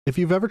If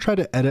you've ever tried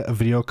to edit a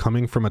video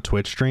coming from a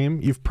Twitch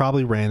stream, you've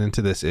probably ran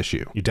into this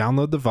issue. You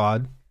download the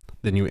VOD,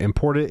 then you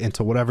import it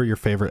into whatever your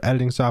favorite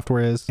editing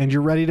software is, and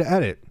you're ready to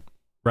edit,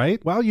 right?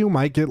 While you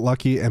might get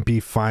lucky and be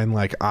fine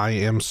like I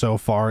am so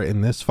far in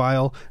this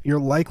file,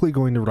 you're likely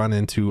going to run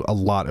into a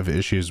lot of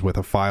issues with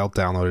a file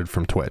downloaded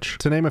from Twitch.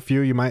 To name a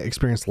few, you might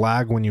experience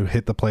lag when you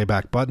hit the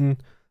playback button.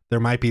 There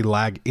might be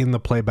lag in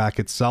the playback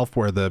itself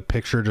where the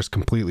picture just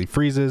completely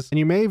freezes. And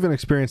you may even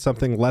experience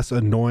something less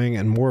annoying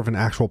and more of an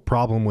actual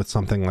problem with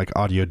something like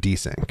audio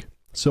desync.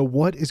 So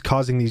what is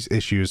causing these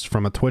issues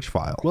from a Twitch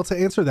file? Well, to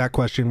answer that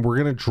question,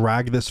 we're going to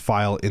drag this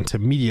file into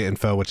media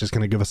info, which is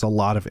going to give us a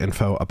lot of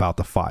info about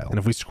the file. And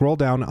if we scroll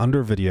down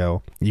under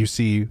video, you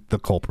see the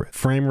culprit,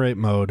 frame rate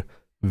mode,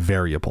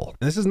 variable.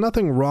 And this is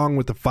nothing wrong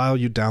with the file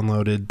you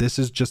downloaded. This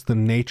is just the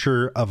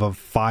nature of a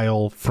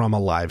file from a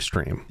live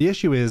stream. The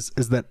issue is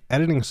that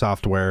editing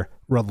software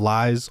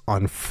relies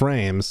on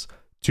frames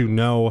to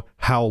know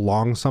how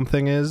long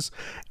something is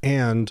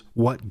and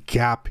what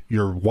gap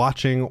you're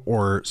watching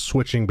or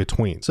switching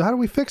between. So how do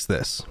we fix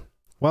this?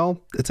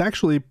 Well, it's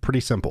actually pretty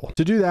simple.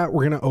 To do that,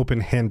 we're going to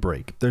open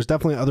Handbrake. There's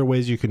definitely other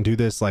ways you can do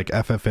this like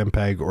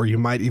FFmpeg, or you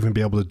might even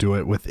be able to do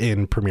it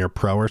within Premiere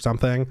Pro or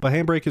something. But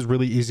Handbrake is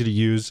really easy to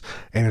use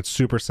and it's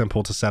super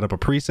simple to set up a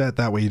preset.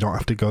 That way you don't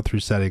have to go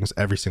through settings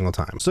every single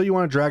time. So you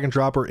want to drag and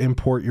drop or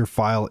import your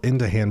file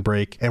into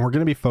Handbrake, and we're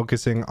going to be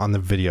focusing on the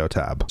video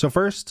tab. So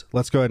first,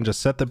 let's go ahead and just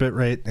set the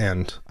bitrate.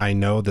 And I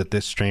know that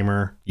this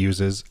streamer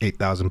uses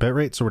 8000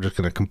 bitrate, so we're just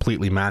going to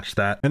completely match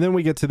that. And then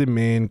we get to the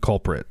main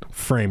culprit,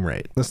 frame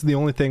rate. This is the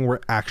only thing we're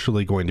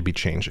actually going to be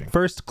changing.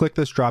 First, click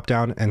this drop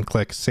down and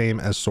click same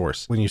as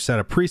source. When you set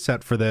a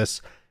preset for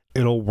this,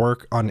 it'll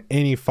work on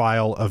any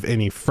file of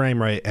any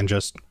frame rate and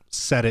just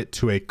set it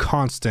to a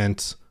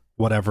constant,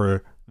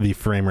 whatever the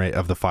frame rate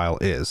of the file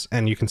is.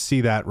 And you can see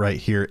that right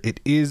here.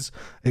 It is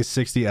a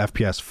 60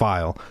 FPS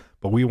file,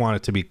 but we want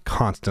it to be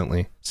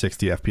constantly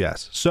 60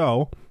 FPS.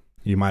 So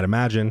you might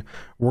imagine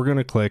we're going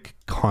to click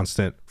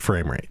constant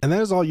frame rate. And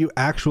that is all you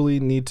actually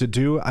need to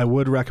do. I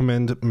would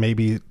recommend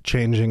maybe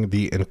changing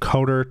the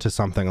encoder to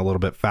something a little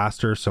bit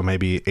faster. So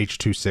maybe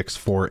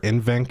H.264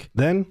 NVENC.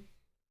 Then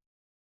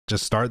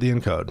just start the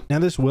encode. Now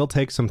this will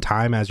take some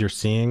time as you're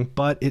seeing,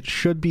 but it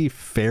should be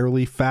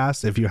fairly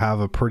fast if you have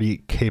a pretty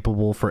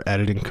capable for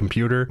editing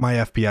computer. My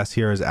FPS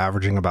here is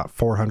averaging about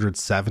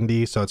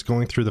 470. So it's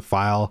going through the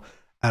file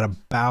at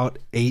about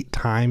 8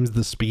 times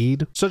the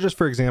speed. So just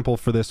for example,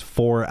 for this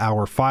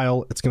 4-hour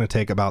file, it's going to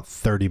take about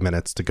 30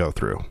 minutes to go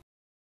through.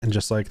 And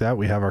just like that,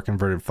 we have our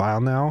converted file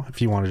now. If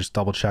you want to just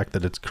double check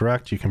that it's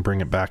correct, you can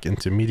bring it back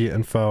into media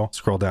info,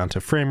 scroll down to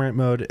frame rate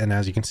mode. And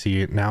as you can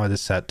see, now it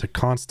is set to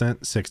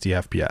constant 60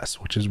 FPS,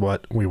 which is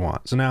what we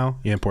want. So now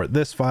you import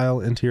this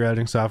file into your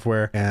editing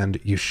software and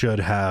you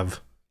should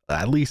have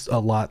at least a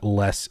lot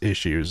less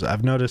issues.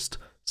 I've noticed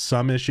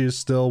some issues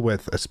still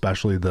with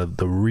especially the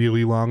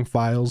really long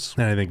files,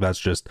 and I think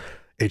that's just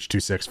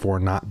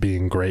H.264 not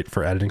being great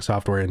for editing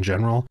software in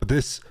general. But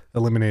this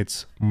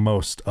eliminates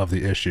most of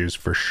the issues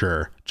for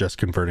sure, just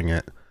converting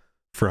it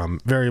from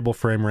variable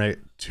frame rate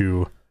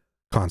to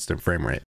constant frame rate.